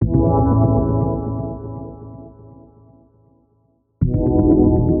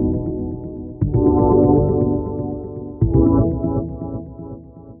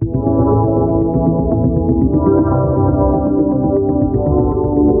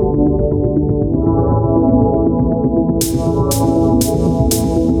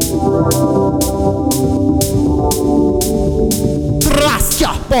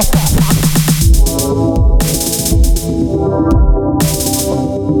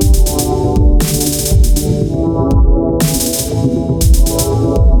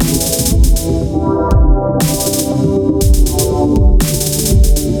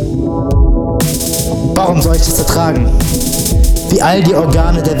wie all die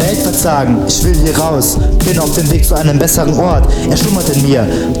Organe der Welt verzagen. Ich will hier raus, bin auf dem Weg zu einem besseren Ort. Er schlummert in mir,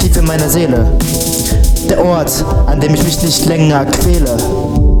 tief in meiner Seele. Der Ort, an dem ich mich nicht länger quäle,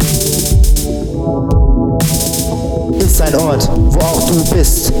 ist ein Ort, wo auch du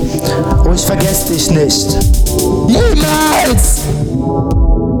bist. Und ich vergesse dich nicht. Niemals!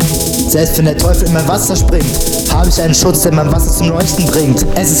 Selbst wenn der Teufel in mein Wasser springt, habe ich einen Schutz, der mein Wasser zum Leuchten bringt.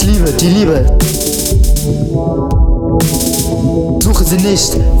 Es ist Liebe, die Liebe. Suche sie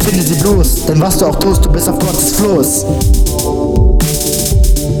nicht, finde sie bloß, denn was du auch tust, du bist auf Gottes Floß.